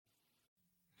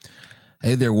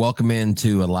Hey there, welcome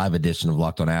into a live edition of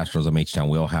Locked on Astros. I'm H-Town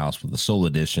Wheelhouse with the Soul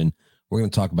Edition. We're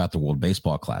going to talk about the World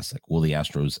Baseball Classic. Will the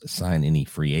Astros sign any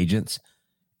free agents?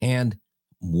 And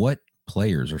what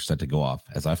players are set to go off,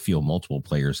 as I feel multiple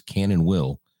players can and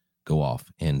will go off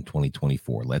in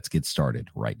 2024. Let's get started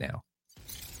right now.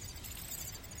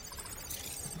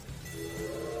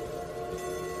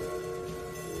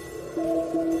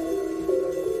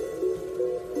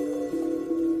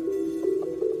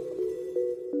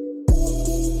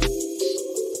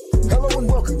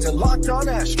 Welcome to Locked on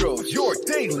Astros, your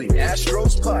daily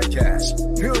Astros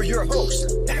podcast. Here are your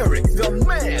hosts, Eric the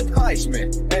Man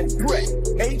Heisman and Greg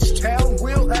H-Town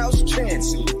Wheelhouse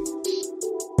Chansey.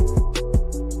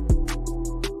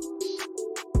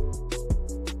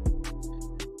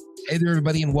 Hey there,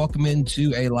 everybody, and welcome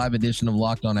into a live edition of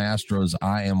Locked on Astros.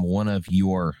 I am one of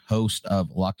your hosts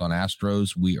of Locked on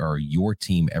Astros. We are your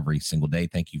team every single day.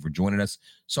 Thank you for joining us.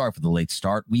 Sorry for the late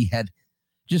start. We had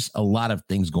just a lot of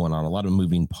things going on, a lot of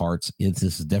moving parts. This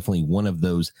is definitely one of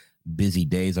those busy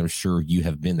days. I'm sure you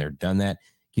have been there, done that,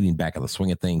 getting back on the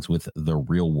swing of things with the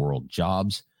real world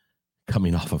jobs,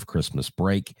 coming off of Christmas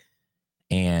break,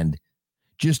 and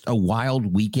just a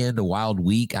wild weekend, a wild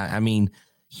week. I mean,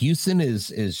 Houston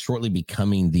is shortly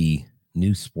becoming the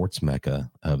new sports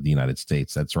mecca of the United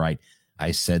States. That's right.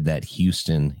 I said that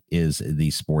Houston is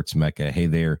the sports mecca. Hey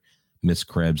there, Miss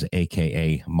Krebs,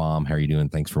 a.k.a. Mom. How are you doing?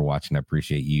 Thanks for watching. I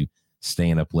appreciate you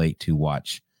staying up late to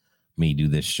watch me do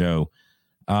this show.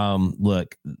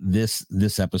 Look,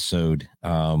 this episode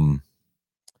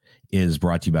is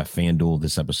brought to you by FanDuel.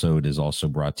 This episode is also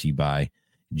brought to you by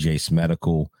Jace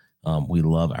Medical. We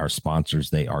love our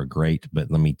sponsors. They are great. But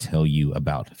let me tell you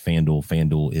about FanDuel.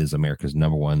 FanDuel is America's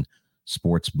 #1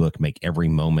 sports book. Make every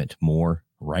moment more.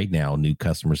 Right now, new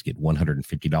customers get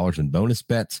 $150 in bonus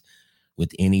bets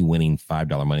with any winning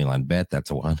 $5 moneyline bet. That's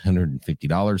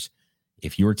 $150.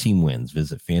 If your team wins,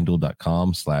 visit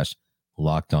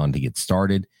FanDuel.com/locked-on to get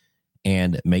started,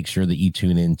 and make sure that you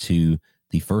tune into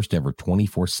the first ever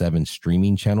 24/7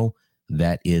 streaming channel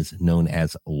that is known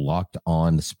as Locked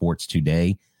On Sports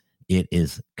Today. It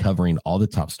is covering all the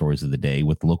top stories of the day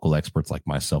with local experts like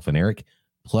myself and Eric,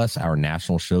 plus our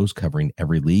national shows covering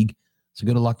every league. So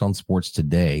go to Locked On Sports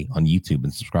Today on YouTube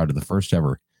and subscribe to the first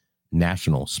ever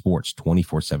national sports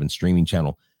 24/7 streaming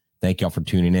channel. Thank y'all for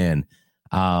tuning in.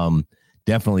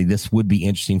 Definitely this would be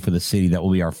interesting for the city. That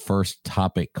will be our first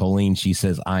topic. Colleen, she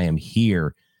says, I am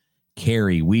here.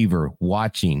 Carrie Weaver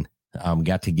watching.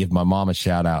 Got to give my mom a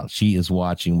shout out. She is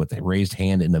watching with a raised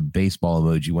hand and a baseball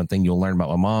emoji. One thing you'll learn about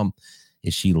my mom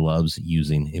is she loves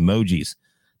using emojis.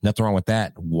 Nothing wrong with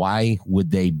that. Why would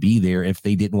they be there if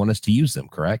they didn't want us to use them?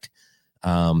 Correct.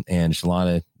 And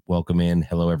Shalana, welcome in.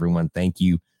 Hello, everyone. Thank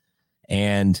you.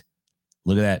 And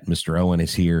look at that, Mr. Owen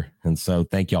is here. And so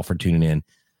thank y'all for tuning in.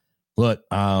 Look,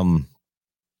 a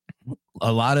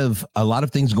lot of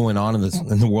things going on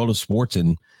in the world of sports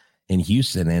in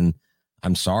Houston. And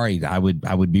I'm sorry, I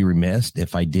would be remiss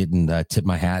if I didn't tip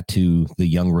my hat to the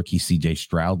young rookie CJ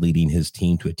Stroud leading his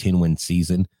team to a 10-win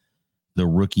season, the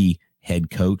rookie head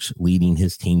coach leading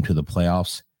his team to the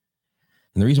playoffs.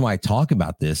 And the reason why I talk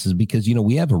about this is because,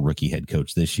 we have a rookie head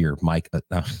coach this year, Mike.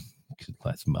 I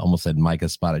almost said Mike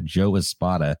Espada. Joe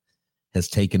Espada has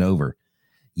taken over.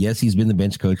 Yes, he's been the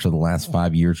bench coach for the last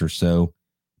 5 years or so,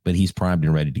 but he's primed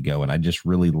and ready to go. And I just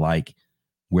really like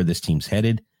where this team's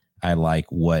headed. I like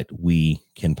what we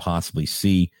can possibly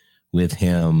see with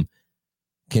him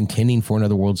contending for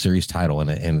another World Series title.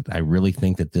 And I really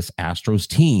think that this Astros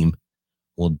team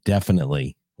will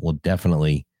definitely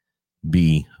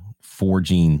be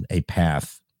forging a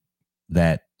path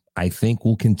that I think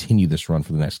we'll continue this run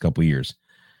for the next couple of years.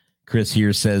 Chris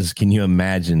here says, can you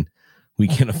imagine we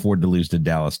can afford to lose to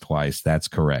Dallas twice? That's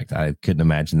correct. I couldn't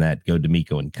imagine that. Go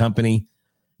D'Amico and company.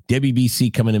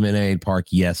 WBC coming to Minute Park.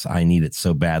 Yes, I need it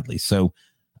so badly. So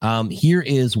here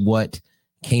is what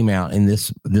came out. And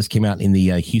this came out in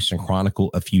the Houston Chronicle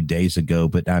a few days ago,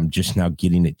 but I'm just now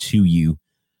getting it to you.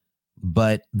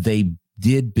 But they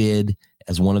did bid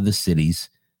as one of the cities.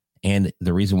 And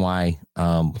the reason why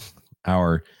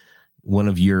one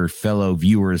of your fellow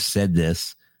viewers said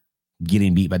this,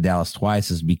 getting beat by Dallas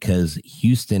twice, is because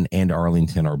Houston and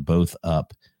Arlington are both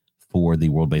up for the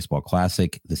World Baseball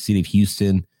Classic. The city of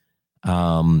Houston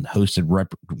hosted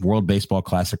World Baseball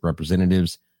Classic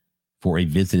representatives for a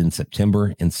visit in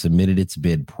September and submitted its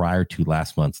bid prior to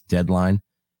last month's deadline.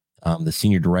 The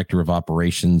senior director of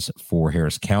operations for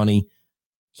Harris County,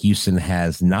 Houston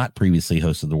has not previously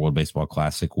hosted the World Baseball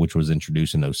Classic, which was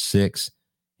introduced in 2006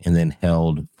 and then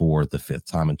held for the 5th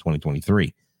time in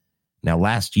 2023. Now,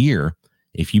 last year,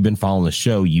 if you've been following the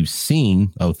show, you've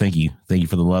seen, oh, thank you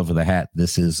for the love of the hat.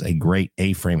 This is a great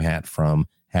A-frame hat from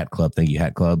Hat Club. Thank you,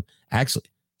 Hat Club. Actually,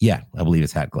 yeah, I believe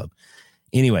it's Hat Club.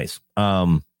 Anyways,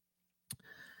 oh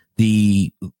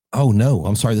no,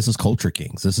 I'm sorry. This is Culture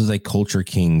Kings. This is a Culture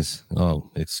Kings. Oh,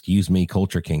 excuse me,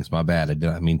 Culture Kings. My bad. I did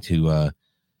not mean to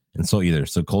insult you there.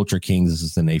 So Culture Kings, this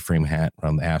is an A-frame hat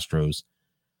from the Astros.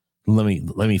 Let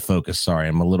me focus. Sorry,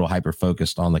 I'm a little hyper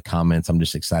focused on the comments. I'm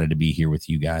just excited to be here with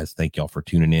you guys. Thank y'all for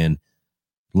tuning in.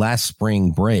 Last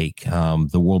spring break,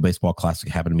 the World Baseball Classic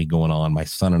happened to be going on. My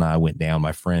son and I went down.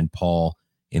 My friend Paul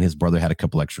and his brother had a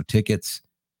couple extra tickets.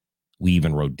 We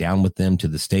even rode down with them to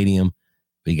the stadium.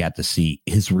 We got to see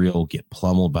Israel get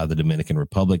pummeled by the Dominican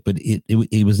Republic, but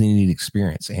it was a neat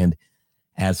experience. And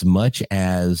as much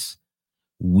as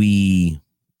we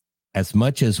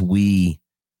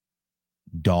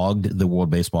dogged the World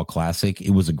Baseball Classic,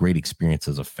 it was a great experience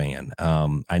as a fan.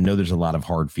 I know there's a lot of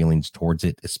hard feelings towards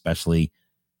it, especially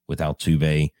with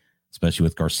Altuve, especially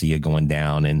with Garcia going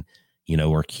down and,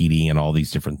 Urquidy and all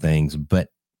these different things. But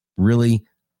really,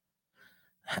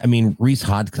 I mean, Rhys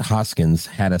Hoskins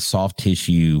had a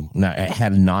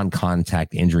had a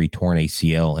non-contact injury, torn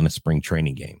ACL in a spring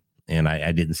training game. And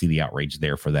I didn't see the outrage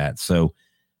there for that. So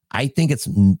I think it's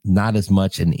not as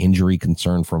much an injury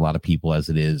concern for a lot of people as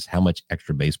it is how much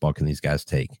extra baseball can these guys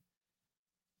take.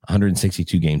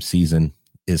 162 game season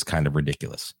is kind of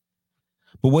ridiculous.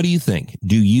 But what do you think?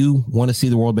 Do you want to see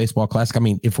the World Baseball Classic? I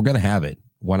mean, if we're going to have it,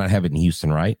 why not have it in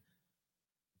Houston, right?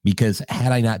 Because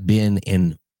had I not been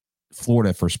in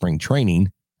Florida for spring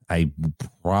training, I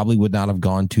probably would not have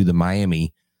gone to the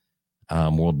Miami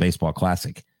World Baseball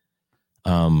Classic.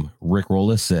 Rick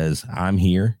Rollis says, I'm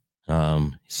here.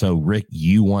 So Rick,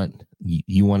 you want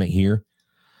it here?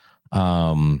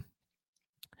 Well,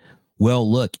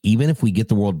 look, even if we get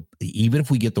the World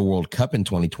Cup in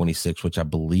 2026, which I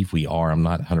believe we are, I'm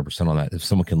not 100% on that. If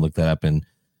someone can look that up, and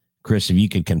Chris, if you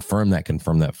could confirm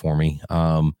that for me.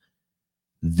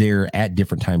 They're at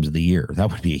different times of the year.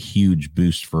 That would be a huge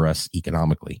boost for us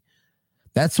economically.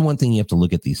 That's the one thing you have to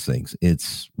look at these things.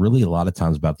 It's really a lot of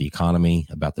times about the economy,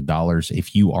 about the dollars.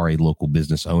 If you are a local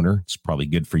business owner, it's probably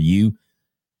good for you.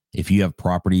 If you have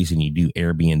properties and you do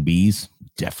Airbnbs,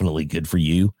 definitely good for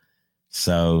you.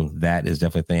 So that is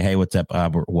definitely a thing. Hey, what's up,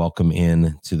 Albert? Welcome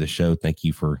in to the show. Thank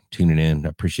you for tuning in. I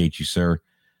appreciate you, sir.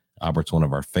 Albert's one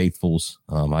of our faithfuls.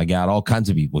 I got all kinds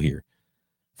of people here,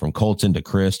 from Colton to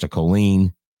Chris to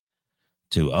Colleen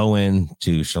to Owen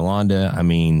to Shalonda. I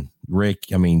mean, Rick,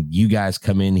 you guys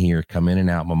come in and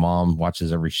out. My mom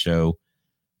watches every show.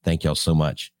 Thank y'all so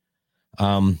much.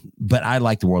 But I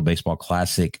like the World Baseball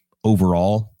Classic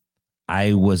overall.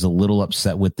 I was a little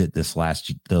upset with it this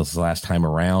last time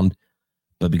around,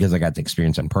 but because I got to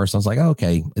experience it in person, I was like, oh,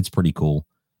 okay, it's pretty cool.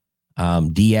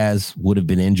 Diaz would have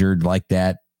been injured like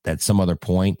that at some other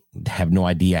point. Have no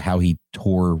idea how he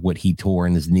tore what he tore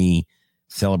in his knee,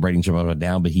 celebrating jumping up and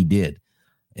down, but he did.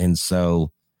 And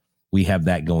so we have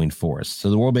that going for us. So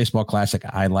the World Baseball Classic,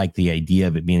 I like the idea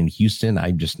of it being in Houston.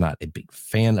 I'm just not a big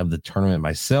fan of the tournament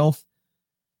myself,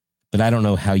 but I don't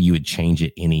know how you would change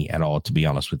it any at all, to be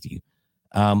honest with you.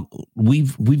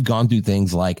 We've gone through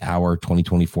things like our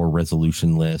 2024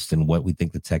 resolution list and what we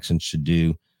think the Texans should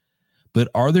do. But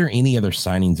are there any other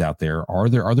signings out there? Are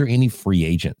there any free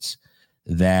agents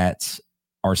that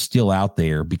are still out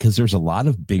there? Because there's a lot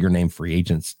of bigger name free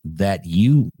agents that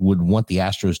you would want the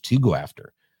Astros to go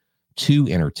after, to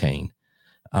entertain,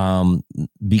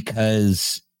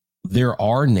 because there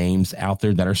are names out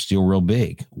there that are still real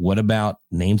big. What about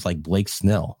names like Blake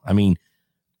Snell? I mean,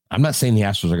 I'm not saying the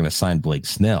Astros are going to sign Blake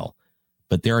Snell,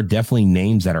 but there are definitely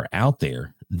names that are out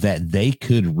there that they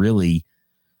could really,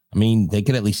 they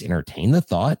could at least entertain the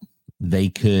thought. They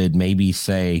could maybe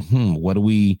say, what do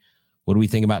we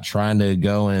think about trying to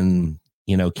go and,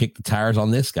 kick the tires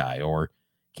on this guy or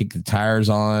kick the tires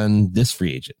on this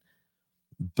free agent?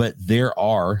 But there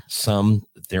are some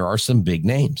big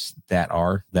names that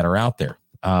are out there.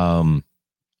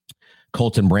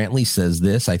 Colton Brantley says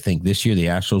this: I think this year the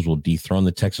Astros will dethrone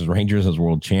the Texas Rangers as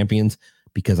world champions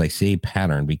because I see a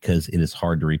pattern, because it is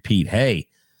hard to repeat. Hey,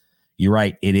 you're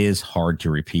right. It is hard to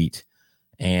repeat.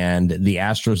 And the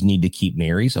Astros need to keep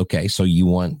Neris. Okay, so you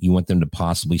want them to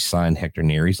possibly sign Hector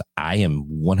Neris. I am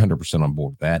 100% on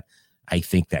board with that. I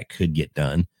think that could get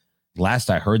done. Last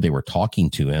I heard, they were talking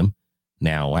to him.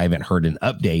 Now, I haven't heard an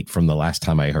update from the last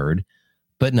time I heard,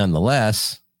 but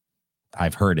nonetheless,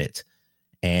 I've heard it.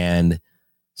 And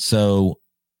so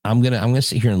I'm gonna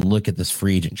sit here and look at this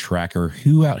free agent tracker.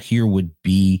 Who out here would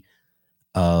be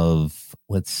of,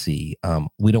 let's see,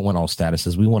 we don't want all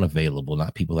statuses. We want available,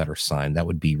 not people that are signed. That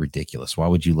would be ridiculous. Why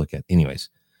would you look at, anyways?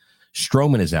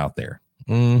 Stroman is out there.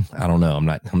 I don't know. I'm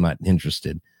not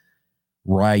interested.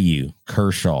 Ryu,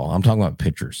 Kershaw. I'm talking about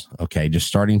pitchers. Okay, just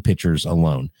starting pitchers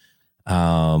alone.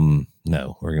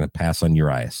 No, we're gonna pass on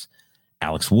Urias.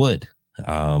 Alex Wood,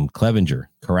 Clevenger,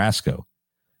 Carrasco,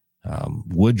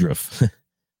 Woodruff,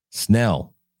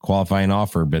 Snell, qualifying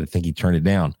offer, but I think he turned it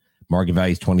down. Market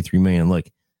value is $23 million. Look,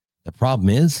 the problem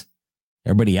is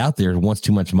everybody out there wants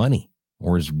too much money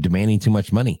or is demanding too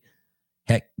much money.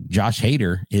 Heck, Josh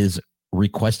Hader is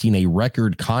requesting a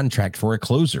record contract for a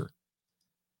closer.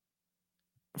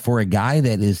 For a guy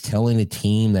that is telling a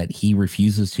team that he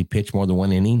refuses to pitch more than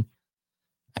one inning,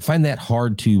 I find that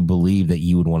hard to believe that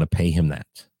you would want to pay him that.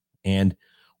 And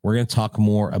we're going to talk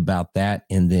more about that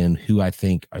and then who I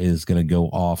think is going to go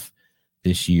off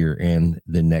this year and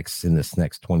this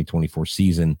next 2024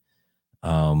 season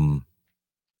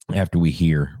after we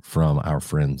hear from our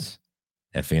friends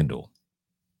at FanDuel.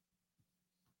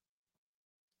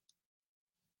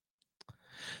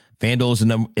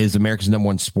 FanDuel is America's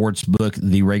 #1 sports book.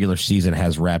 The regular season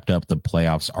has wrapped up. The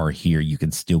playoffs are here. You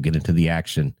can still get into the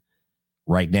action.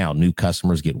 Right now, new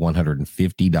customers get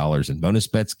 $150 in bonus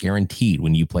bets guaranteed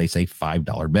when you place a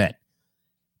 $5 bet.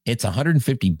 It's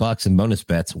 $150 in bonus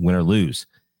bets, win or lose.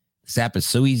 This app is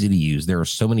so easy to use. There are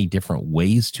so many different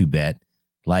ways to bet,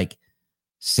 like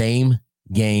same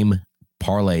game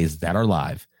parlays that are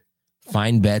live.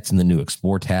 Find bets in the new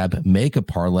Explore tab. Make a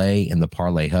parlay in the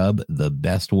Parlay Hub, the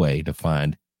best way to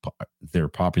find their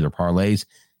popular parlays,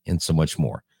 and so much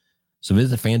more. So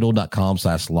visit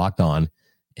FanDuel.com/lockedon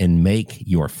and make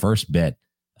your first bet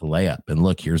a layup. And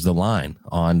look, here's the line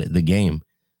on the game.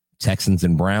 Texans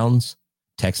and Browns.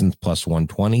 Texans plus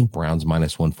 120, Browns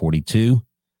minus 142.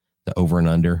 The over and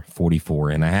under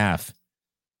 44.5.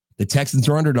 The Texans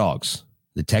are underdogs.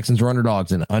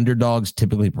 And underdogs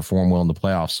typically perform well in the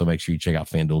playoffs. So make sure you check out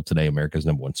FanDuel today, America's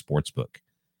 #1 sports book.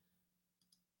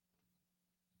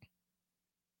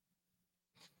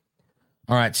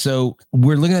 All right, so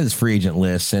we're looking at this free agent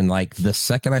list, and like the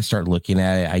second I start looking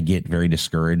at it, I get very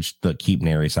discouraged. But keep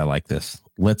Neris. I like this.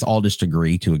 Let's all just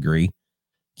agree to agree.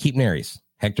 Keep Neris.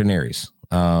 Hector Neris.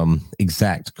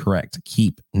 Exact, correct.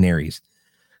 Keep Neris.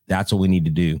 That's what we need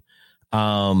to do.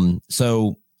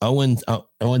 So Owen's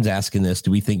asking this.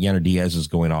 Do we think Yanner Diaz is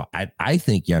going off? I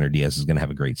think Yanner Diaz is going to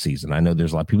have a great season. I know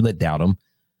there's a lot of people that doubt him,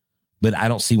 but I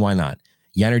don't see why not.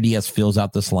 Yanner Diaz fills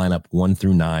out this lineup 1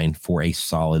 through 9 for a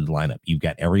solid lineup. You've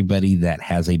got everybody that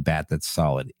has a bat that's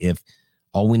solid. If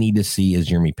all we need to see is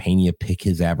Jeremy Pena pick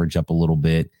his average up a little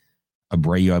bit,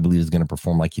 Abreu, I believe, is going to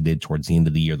perform like he did towards the end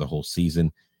of the year, the whole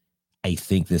season. I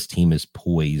think this team is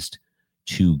poised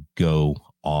to go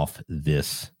off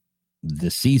this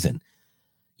season.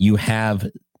 You have,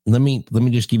 let me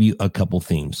just give you a couple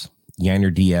themes.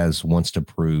 Yanner Diaz wants to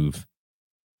prove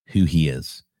who he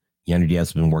is. Yanner Diaz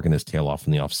has been working his tail off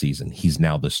in the offseason. He's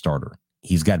now the starter.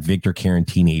 He's got Victor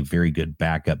Caratini, a very good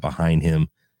backup behind him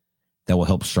that will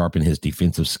help sharpen his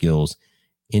defensive skills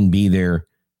and be there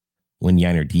when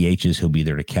Yanner DHs. He'll be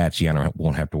there to catch. Yanner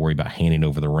won't have to worry about handing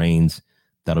over the reins.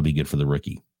 That'll be good for the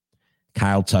rookie.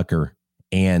 Kyle Tucker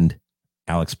and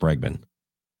Alex Bregman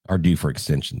are due for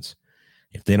extensions.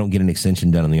 If they don't get an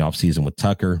extension done in the offseason with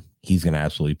Tucker, he's going to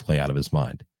absolutely play out of his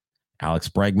mind. Alex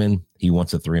Bregman, he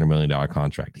wants a $300 million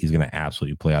contract. He's going to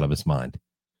absolutely play out of his mind.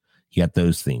 You got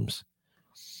those themes.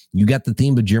 You got the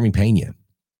theme of Jeremy Pena.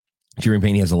 Jeremy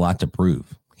Pena has a lot to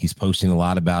prove. He's posting a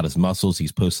lot about his muscles.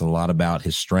 He's posting a lot about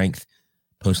his strength,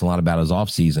 posting a lot about his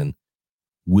offseason.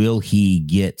 Will he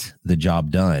get the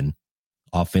job done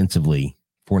offensively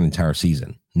for an entire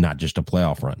season, not just a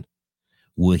playoff run?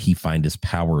 Will he find his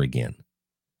power again?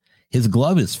 His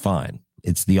glove is fine.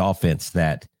 It's the offense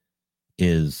that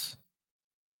is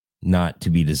not to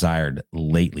be desired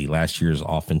lately. Last year's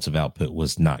offensive output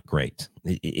was not great.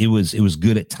 It was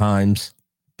good at times,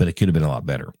 but it could have been a lot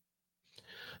better.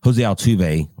 Jose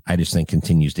Altuve, I just think,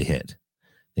 continues to hit.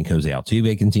 I think Jose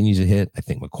Altuve continues to hit. I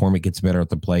think McCormick gets better at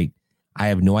the plate. I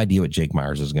have no idea what Jake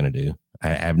Myers is going to do. I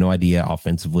have no idea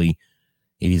offensively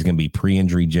if he's going to be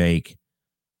pre-injury Jake,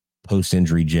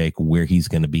 post-injury Jake, where he's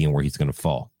going to be and where he's going to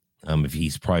fall. If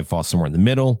he's probably fall somewhere in the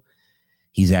middle,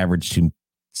 he's average to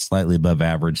slightly above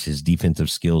average. His defensive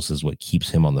skills is what keeps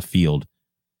him on the field.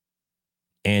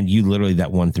 And you literally,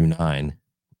 that 1 through 9,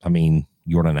 I mean,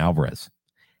 Yordan Alvarez,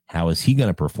 how is he going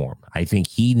to perform? I think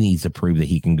he needs to prove that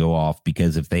he can go off,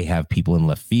 because if they have people in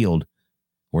left field,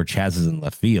 or Chaz is in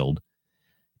left field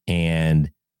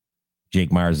and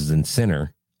Jake Myers is in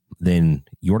center, then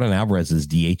Yordan Alvarez is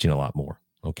DHing a lot more.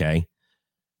 Okay.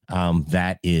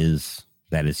 That is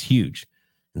huge.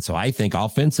 And so I think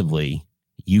offensively,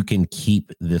 you can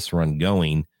keep this run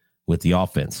going with the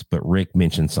offense. But Rick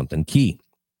mentioned something key.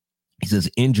 He says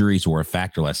injuries were a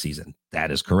factor last season.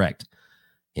 That is correct.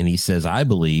 And he says, I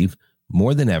believe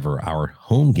more than ever, our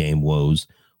home game woes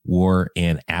were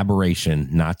an aberration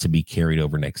not to be carried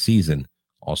over next season.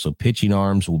 Also, pitching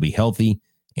arms will be healthy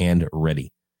and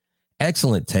ready.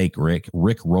 Excellent take, Rick.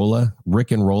 Rick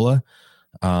and Rolla.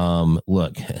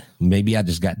 Look, maybe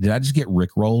did I just get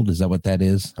Rick rolled? Is that what that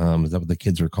is? Is that what the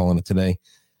kids are calling it today?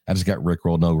 I just got Rick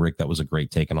rolled. No, Rick, that was a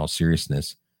great take in all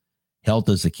seriousness. Health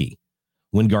is the key.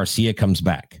 When Garcia comes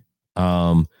back.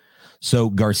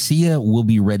 So Garcia will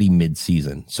be ready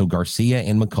mid-season. So Garcia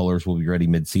and McCullers will be ready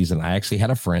mid-season. I actually had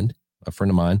a friend of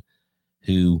mine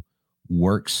who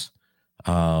works,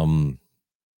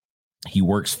 he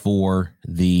works for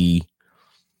the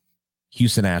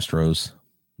Houston Astros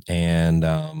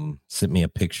and sent me a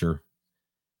picture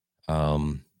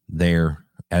there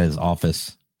at his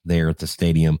office there at the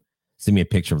stadium. Sent me a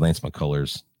picture of Lance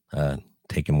McCullers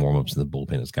taking warm-ups in the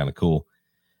bullpen. It's kind of cool.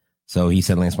 So he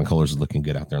said Lance McCullers is looking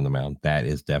good out there on the mound. That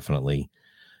is definitely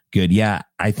good. Yeah,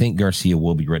 I think Garcia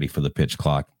will be ready for the pitch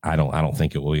clock. I don't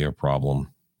think it will be a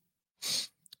problem.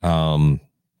 Sorry,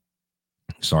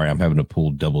 I'm having to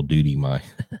pull double duty. I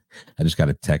just got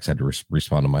a text. I had to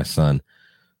respond to my son.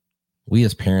 We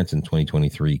as parents in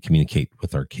 2023 communicate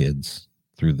with our kids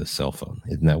through the cell phone.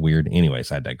 Isn't that weird?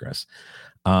 Anyways, I digress.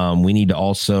 We need to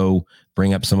also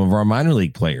bring up some of our minor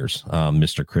league players.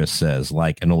 Mr. Chris says,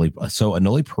 like Enoli. So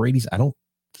Enoli Paredes, I don't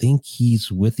think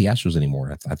he's with the Astros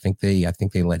anymore. I think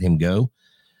they let him go.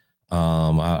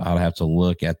 I'll have to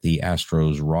look at the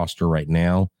Astros roster right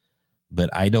now, but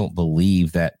I don't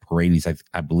believe that Paredes.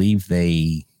 I believe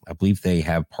they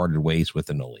have parted ways with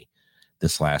Enoli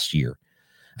this last year.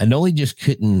 Enoli just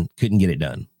couldn't get it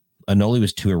done. Enoli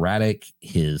was too erratic.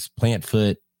 His plant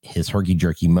foot, his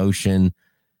herky-jerky motion.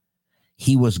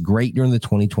 He was great during the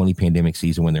 2020 pandemic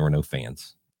season when there were no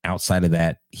fans. Outside of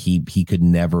that, he could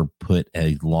never put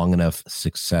a long enough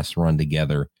success run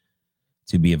together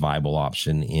to be a viable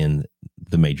option in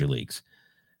the major leagues.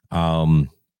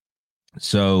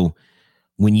 So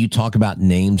when you talk about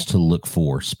names to look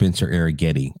for, Spencer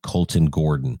Arrighetti, Colton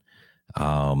Gordon,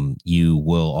 you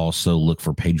will also look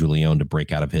for Pedro Leon to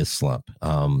break out of his slump.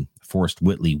 Forrest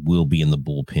Whitley will be in the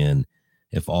bullpen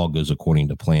if all goes according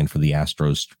to plan for the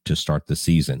Astros to start the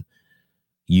season.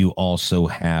 You also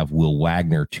have Will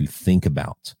Wagner to think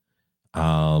about.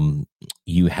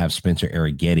 You have Spencer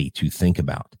Arrighetti to think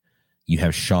about. You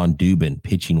have Sean Dubin,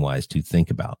 pitching-wise, to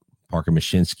think about. Parker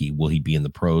Mashinsky, will he be in the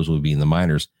pros? Will he be in the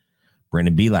minors?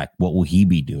 Brandon Bielak, what will he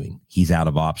be doing? He's out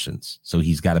of options, so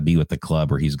he's got to be with the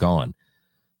club or he's gone.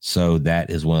 So that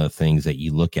is one of the things that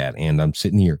you look at. And I'm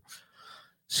sitting here,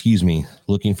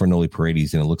 looking for Enoli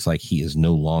Paredes, and it looks like he is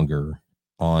no longer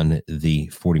on the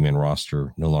 40-man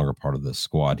roster, no longer part of the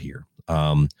squad here.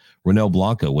 Ronel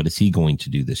Blanco, what is he going to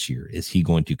do this year? Is he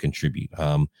going to contribute?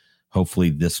 Hopefully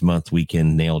this month we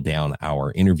can nail down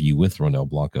our interview with Ronel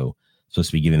Blanco. Supposed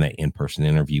to be getting that in-person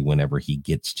interview whenever he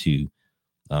gets to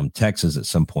Texas at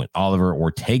some point. Oliver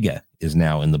Ortega is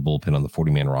now in the bullpen on the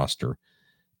 40-man roster.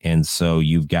 And so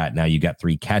you've got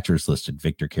three catchers listed.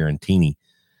 Victor Carantini,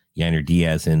 Yainer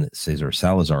Diaz, and Cesar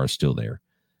Salazar are still there.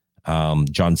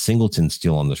 John Singleton's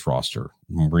still on this roster.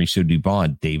 Mauricio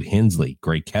Dubon, Dave Hensley,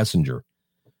 Greg Kessinger.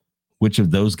 Which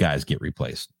of those guys get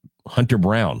replaced? Hunter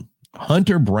Brown.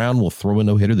 Hunter Brown will throw a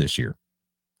no-hitter this year.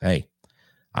 Hey,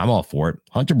 I'm all for it.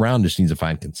 Hunter Brown just needs to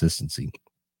find consistency.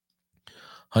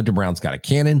 Hunter Brown's got a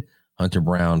cannon. Hunter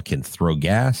Brown can throw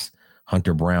gas.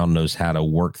 Hunter Brown knows how to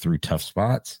work through tough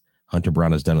spots. Hunter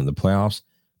Brown has done it in the playoffs,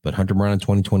 but Hunter Brown in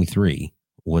 2023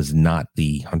 was not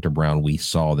the Hunter Brown we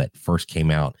saw that first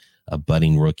came out, a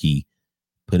budding rookie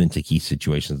put into key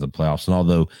situations in the playoffs. And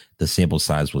although the sample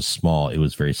size was small, it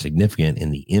was very significant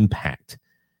in the impact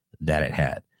that it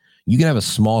had. You can have a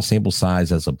small sample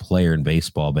size as a player in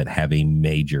baseball, but have a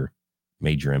major,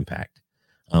 major impact.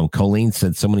 Colleen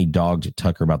said so many dogs at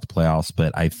Tucker about the playoffs,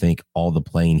 but I think all the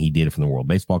playing he did from the World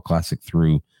Baseball Classic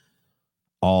through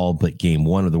all but game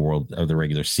one of the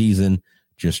regular season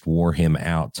just wore him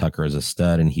out. Tucker is a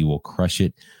stud and he will crush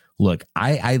it. Look,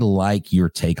 I like your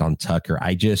take on Tucker.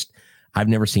 I've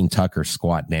never seen Tucker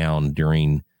squat down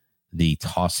during the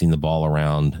tossing the ball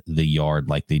around the yard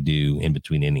like they do in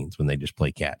between innings when they just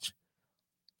play catch.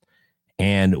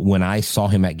 And when I saw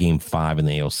him at game 5 in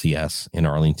the ALCS in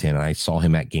Arlington, and I saw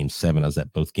him at game 7, I was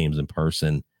at both games in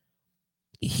person,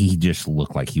 he just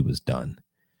looked like he was done.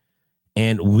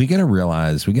 And we got to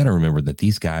remember that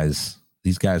these guys,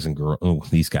 they're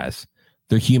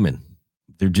human.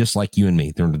 They're just like you and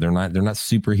me. They're not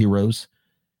superheroes.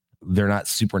 They're not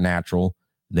supernatural.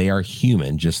 They are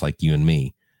human, just like you and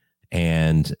me.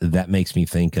 And that makes me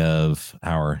think of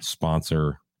our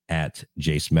sponsor, at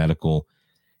Jase Medical.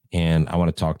 And I want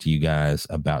to talk to you guys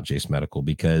about Jase Medical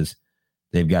because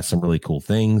they've got some really cool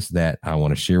things that I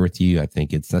want to share with you. I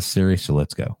think it's necessary. So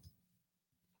let's go.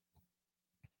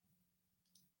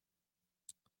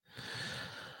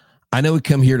 I know we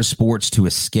come here to sports to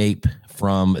escape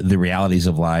from the realities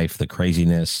of life, the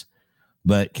craziness,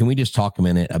 but can we just talk a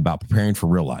minute about preparing for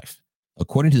real life?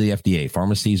 According to the FDA,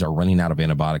 pharmacies are running out of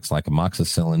antibiotics like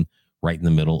amoxicillin right in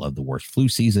the middle of the worst flu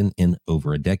season in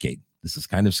over a decade. This is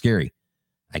kind of scary.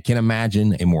 I can't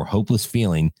imagine a more hopeless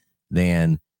feeling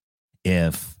than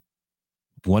if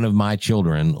one of my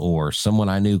children or someone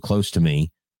I knew close to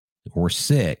me were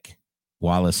sick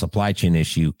while a supply chain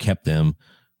issue kept them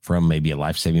from maybe a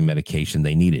life-saving medication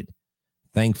they needed.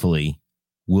 Thankfully,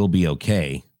 we'll be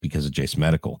okay because of Jase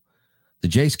Medical. The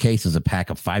Jase case is a pack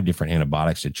of 5 different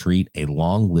antibiotics to treat a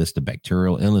long list of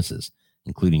bacterial illnesses,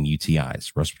 including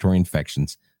UTIs, respiratory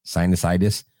infections,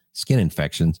 sinusitis, skin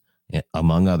infections,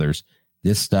 among others.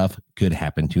 This stuff could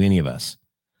happen to any of us.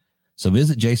 So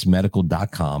visit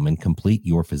jasemedical.com and complete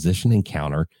your physician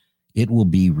encounter. It will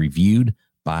be reviewed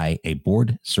by a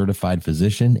board-certified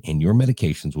physician, and your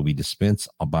medications will be dispensed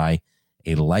by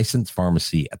a licensed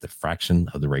pharmacy at the fraction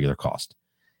of the regular cost.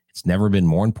 It's never been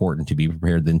more important to be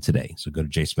prepared than today. So go to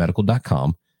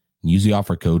jasemedical.com and use the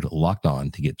offer code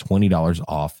LOCKEDON to get $20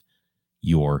 off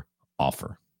your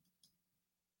offer.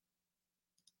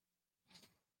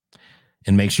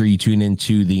 And make sure you tune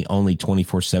into the only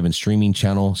 24/7 streaming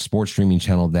channel, sports streaming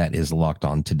channel that is Locked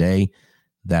On Today.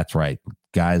 That's right.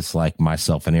 Guys like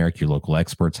myself and Eric, your local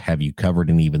experts, have you covered,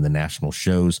 and even the national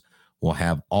shows will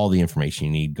have all the information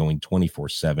you need going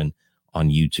 24/7 on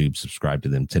YouTube. Subscribe to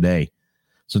them today.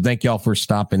 So thank y'all for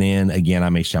stopping in. Again,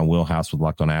 I'm H-Town Wheelhouse with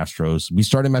Locked On Astros. We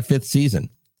started my 5th season.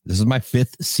 This is my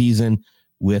 5th season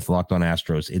with Locked On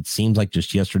Astros. It seems like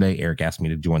just yesterday, Eric asked me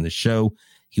to join the show.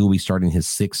 He will be starting his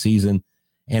 6th season.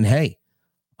 And hey,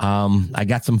 I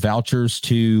got some vouchers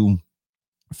to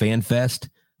FanFest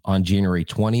on January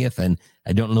 20th, and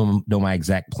I don't know my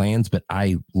exact plans, but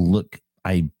it looks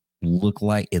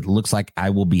like I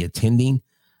will be attending,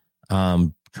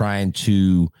 trying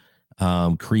to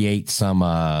create some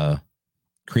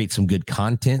good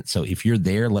content. So if you're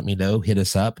there, let me know. Hit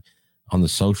us up on the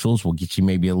socials. We'll get you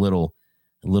maybe a little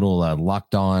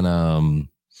Locked On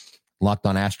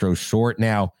Astros short.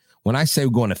 Now, when I say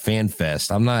we're going to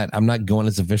FanFest, I'm not going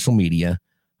as official media.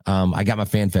 I got my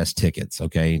FanFest tickets.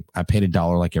 Okay. I paid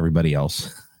 $1 like everybody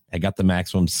else. I got the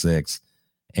maximum 6,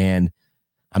 and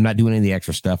I'm not doing any of the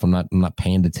extra stuff. I'm not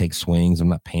paying to take swings. I'm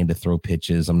not paying to throw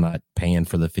pitches. I'm not paying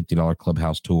for the $50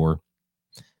 clubhouse tour.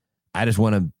 I just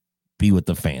want to be with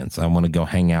the fans. I want to go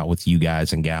hang out with you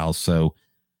guys and gals. So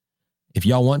if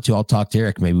y'all want to, I'll talk to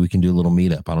Eric. Maybe we can do a little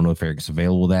meetup. I don't know if Eric's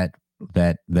available that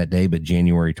day, but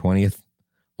January 20th.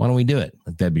 Why don't we do it?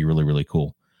 That'd be really, really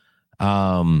cool.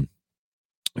 Let me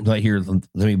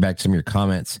back to some of your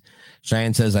comments.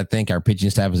 Cheyenne says, I think our pitching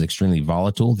staff is extremely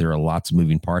volatile. There are lots of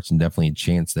moving parts and definitely a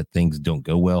chance that things don't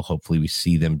go well. Hopefully we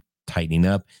see them tightening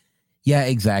up. Yeah,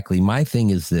 exactly. My thing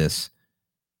is this.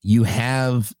 You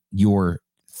have your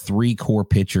 3 core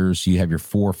pitchers. You have your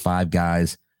 4 or 5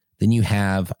 guys. Then you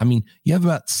have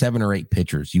about 7 or 8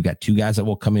 pitchers. You got 2 guys that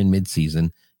will come in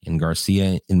midseason in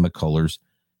Garcia and McCullers.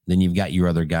 Then you've got your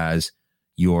other guys,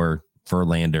 your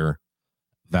Verlander,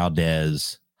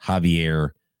 Valdez, Javier,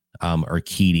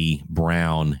 Urquidy,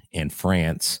 Brown, and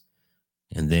France.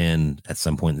 And then at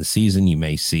some point in the season, you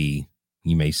may see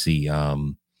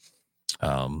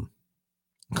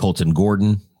Colton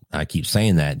Gordon. I keep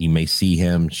saying that. You may see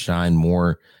him shine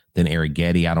more than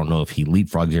Arrighetti. I don't know if he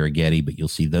leapfrogs Arrighetti, but you'll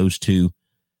see those 2.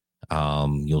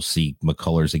 You'll see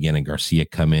McCullers again and Garcia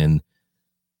come in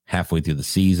halfway through the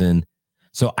season.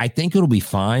 So I think it'll be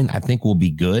fine. I think we'll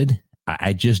be good.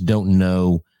 I just don't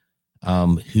know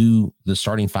who the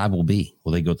starting 5 will be.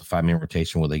 Will they go with the 5-man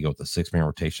rotation? Will they go with the 6-man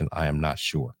rotation? I am not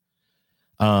sure.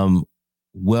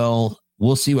 Well,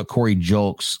 we'll see what Corey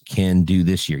Julks can do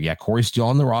this year. Yeah, Corey's still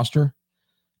on the roster.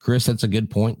 Chris, that's a good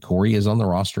point. Corey is on the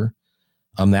roster.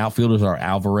 The outfielders are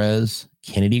Alvarez,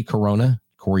 Kennedy Corona,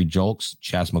 Corey Julks,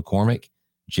 Chas McCormick,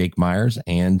 Jake Myers,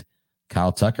 and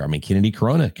Kyle Tucker. Kennedy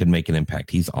Corona could make an impact.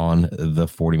 He's on the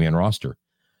 40-man roster.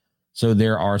 So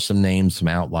there are some names, some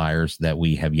outliers that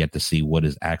we have yet to see what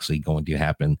is actually going to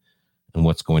happen and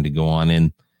what's going to go on.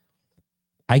 And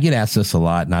I get asked this a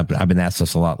lot, and I've been asked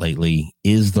this a lot lately.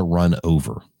 Is the run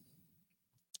over?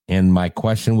 And my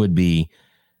question would be,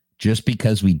 just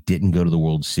because we didn't go to the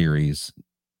World Series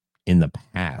in the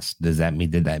past, did that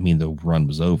mean the run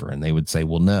was over? And they would say,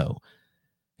 well, no.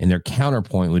 And their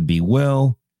counterpoint would be,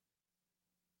 well,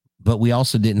 But we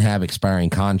also didn't have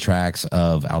expiring contracts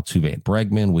of Altuve and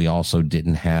Bregman. We also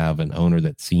didn't have an owner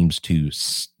that seems to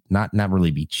not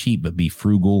really be cheap, but be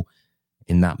frugal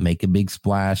and not make a big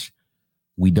splash.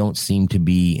 We don't seem to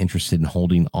be interested in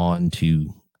holding on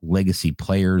to legacy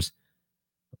players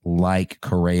like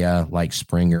Correa, like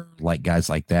Springer, like guys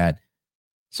like that.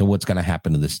 So what's going to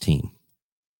happen to this team?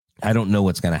 I don't know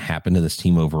what's going to happen to this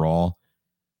team overall,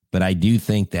 but I do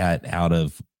think that out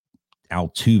of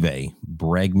Altuve,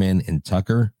 Bregman, and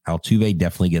Tucker, Altuve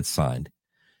definitely gets signed.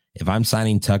 If I'm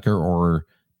signing Tucker or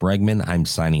Bregman, I'm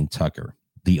signing Tucker.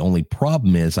 The only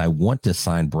problem is I want to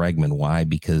sign Bregman. Why?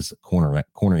 Because corner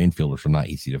infielders are not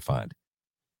easy to find.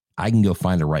 I can go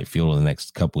find a right fielder in the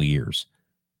next couple of years,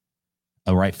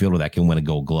 a right fielder that can win a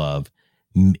Gold Glove,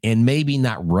 and maybe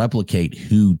not replicate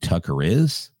who Tucker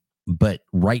is, but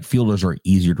right fielders are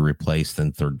easier to replace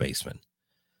than third baseman.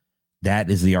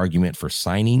 That is the argument for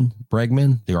signing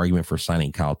Bregman, the argument for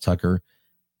signing Kyle Tucker,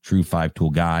 true 5-tool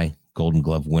guy, Golden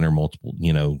Glove winner, multiple,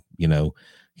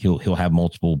 he'll have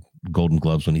multiple Golden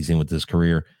Gloves when he's in with his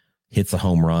career, hits a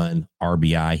home run,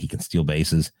 RBI, he can steal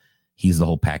bases. He's the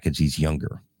whole package. He's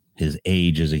younger. His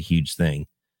age is a huge thing.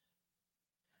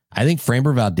 I think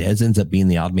Framber Valdez ends up being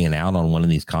the odd man out on one of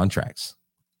these contracts.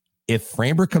 If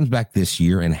Framber comes back this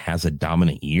year and has a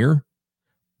dominant year,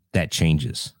 that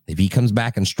changes. If he comes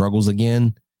back and struggles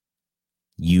again,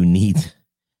 his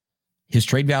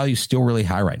trade value is still really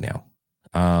high right now.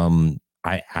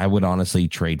 I would honestly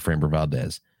trade Framber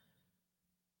Valdez.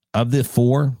 Of the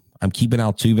four, I'm keeping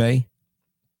Altuve.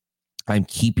 I'm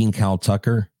keeping Kyle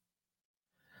Tucker.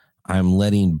 I'm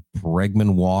letting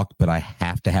Bregman walk, but I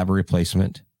have to have a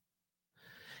replacement.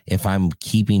 If I'm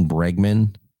keeping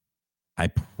Bregman, I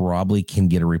probably can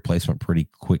get a replacement pretty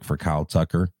quick for Kyle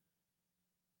Tucker.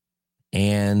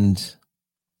 And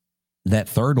that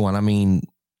third one, I mean,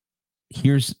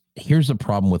 here's the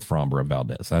problem with Framber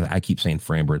Valdez. I keep saying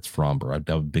Framber, it's Framber.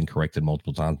 I've been corrected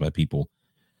multiple times by people.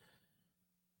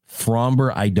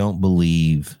 Framber, I don't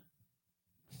believe.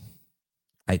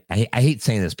 I hate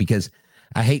saying this because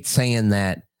I hate saying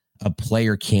that a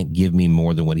player can't give me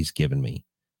more than what he's given me.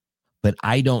 But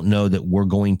I don't know that we're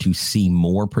going to see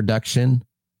more production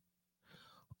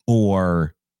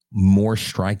or more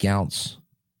strikeouts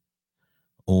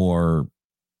or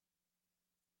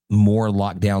more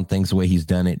lockdown things the way he's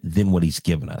done it than what he's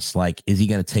given us. Like, is he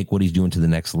going to take what he's doing to the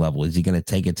next level? Is he going to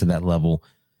take it to that level?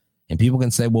 And people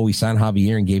can say, well, we signed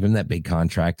Javier and gave him that big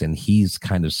contract and he's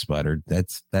kind of sputtered.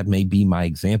 That may be my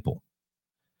example.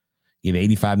 Give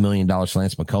 $85 million to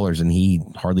Lance McCullers and he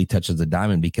hardly touches the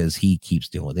diamond because he keeps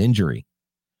dealing with injury.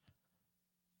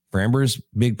 Framber's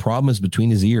big problem is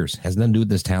between his ears. Has nothing to do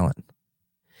with his talent.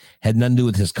 Had nothing to do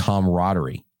with his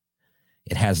camaraderie.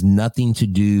 It has nothing to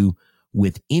do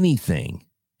with anything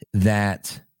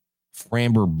that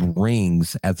Framber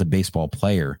brings as a baseball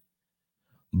player.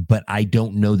 But I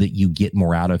don't know that you get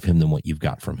more out of him than what you've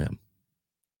got from him.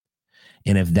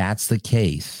 And if that's the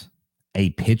case, a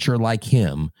pitcher like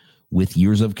him with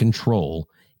years of control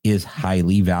is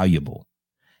highly valuable.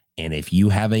 And if you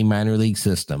have a minor league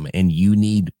system and you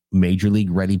need major league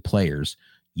ready players,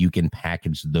 you can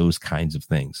package those kinds of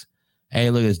things. Hey,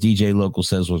 look, as DJ Local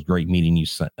says, was great meeting you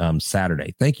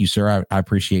Saturday. Thank you, sir. I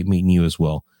appreciate meeting you as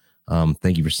well.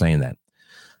 Thank you for saying that.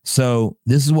 So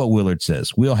this is what Willard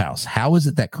says. Wheelhouse, how is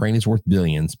it that Crane is worth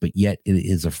billions, but yet it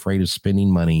is afraid of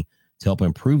spending money to help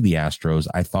improve the Astros?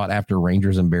 I thought after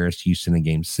Rangers embarrassed Houston in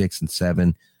game 6 and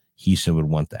 7, Houston would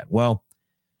want that. Well,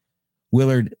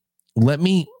 Willard, let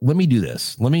me do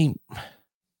this. Let me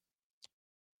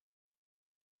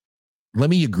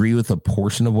agree with a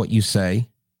portion of what you say,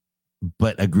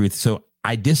 but agree with. So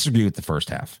I disagree with the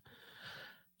first half.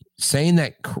 Saying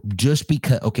that just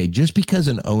because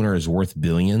an owner is worth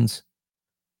billions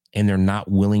and they're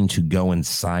not willing to go and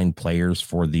sign players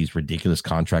for these ridiculous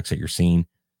contracts that you're seeing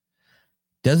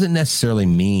doesn't necessarily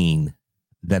mean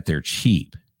that they're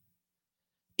cheap.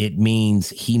 It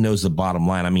means he knows the bottom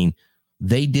line. I mean,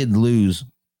 they did lose,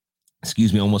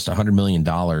 almost $100 million.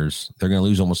 They're going to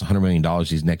lose almost $100 million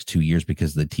these next 2 years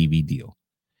because of the TV deal.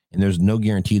 And there's no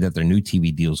guarantee that their new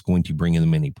TV deal is going to bring in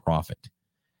them any profit.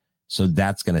 So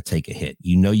that's going to take a hit.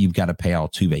 You know, you've got to pay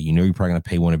Altuve. You know, you're probably going to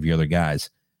pay one of your other guys.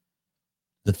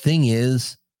 The thing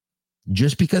is,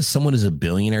 just because someone is a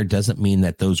billionaire doesn't mean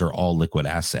that those are all liquid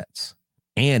assets,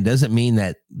 and doesn't mean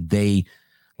that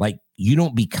you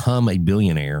don't become a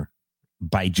billionaire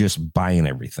by just buying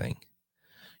everything.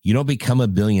 You don't become a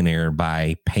billionaire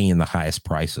by paying the highest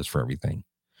prices for everything.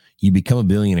 You become a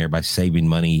billionaire by saving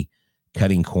money,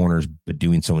 cutting corners, but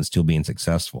doing so and still being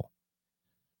successful.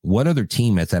 What other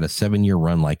team has had a 7-year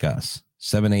run like us?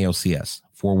 7 ALCS,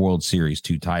 4 World Series,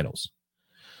 2 titles.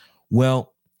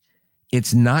 Well,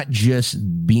 it's not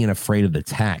just being afraid of the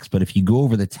tax, but if you go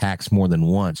over the tax more than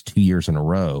once, 2 years in a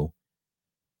row,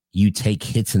 you take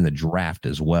hits in the draft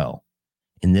as well.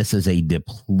 And this is a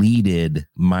depleted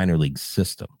minor league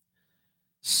system.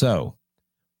 So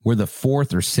we're the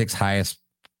 4th or 6th highest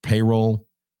payroll.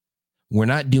 We're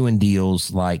not doing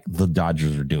deals like the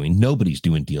Dodgers are doing. Nobody's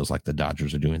doing deals like the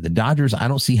Dodgers are doing. The Dodgers, I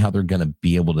don't see how they're going to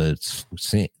be able to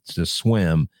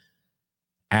swim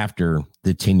after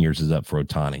the 10 years is up for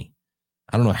Ohtani.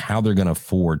 I don't know how they're going to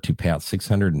afford to pay out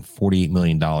 $648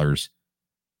 million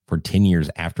for 10 years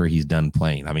after he's done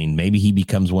playing. I mean, maybe he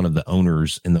becomes one of the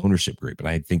owners in the ownership group, and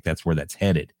I think that's where that's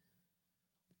headed.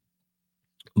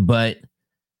 But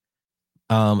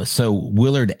so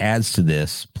Willard adds to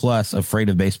this, plus afraid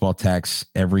of baseball tax,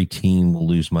 every team will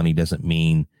lose money doesn't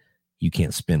mean you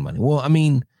can't spend money. Well, I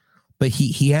mean, but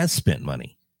he has spent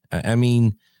money. I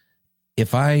mean,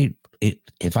 if I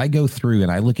go through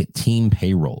and I look at team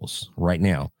payrolls right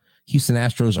now, Houston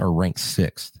Astros are ranked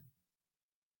 6th.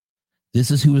 This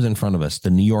is who is in front of us, the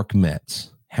New York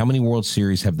Mets. How many World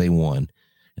Series have they won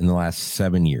in the last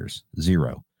 7 years?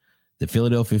 0. The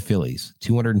Philadelphia Phillies,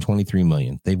 $223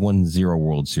 million. They've won 0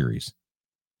 World Series.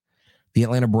 The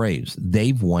Atlanta Braves,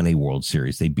 they've won a World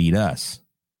Series. They beat us.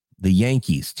 The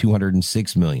Yankees,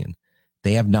 $206 million.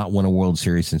 They have not won a World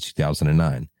Series since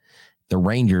 2009. The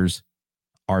Rangers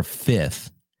are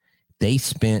 5th. They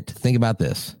spent, think about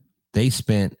this, they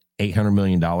spent $800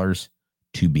 million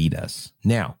to beat us.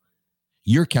 Now,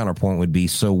 your counterpoint would be,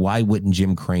 so why wouldn't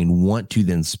Jim Crane want to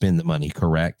then spend the money,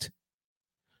 correct,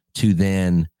 to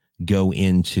then go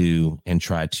into and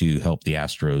try to help the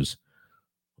Astros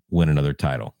win another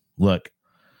title? Look,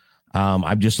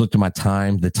 I've just looked at my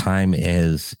time. The time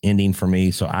is ending for me,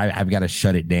 so I've got to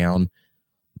shut it down.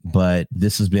 But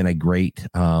this has been a great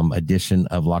edition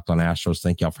of Locked on Astros.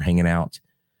 Thank y'all for hanging out.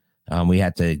 We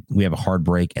have a hard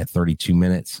break at 32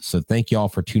 minutes. So thank y'all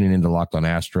for tuning into Locked on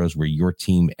Astros. We're your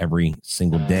team every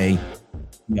single day.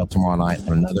 Y'all tomorrow night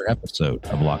on another episode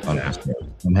of Locked on Astros.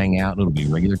 Come hang out. It'll be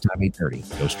regular time,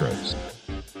 8:30. Go Stros.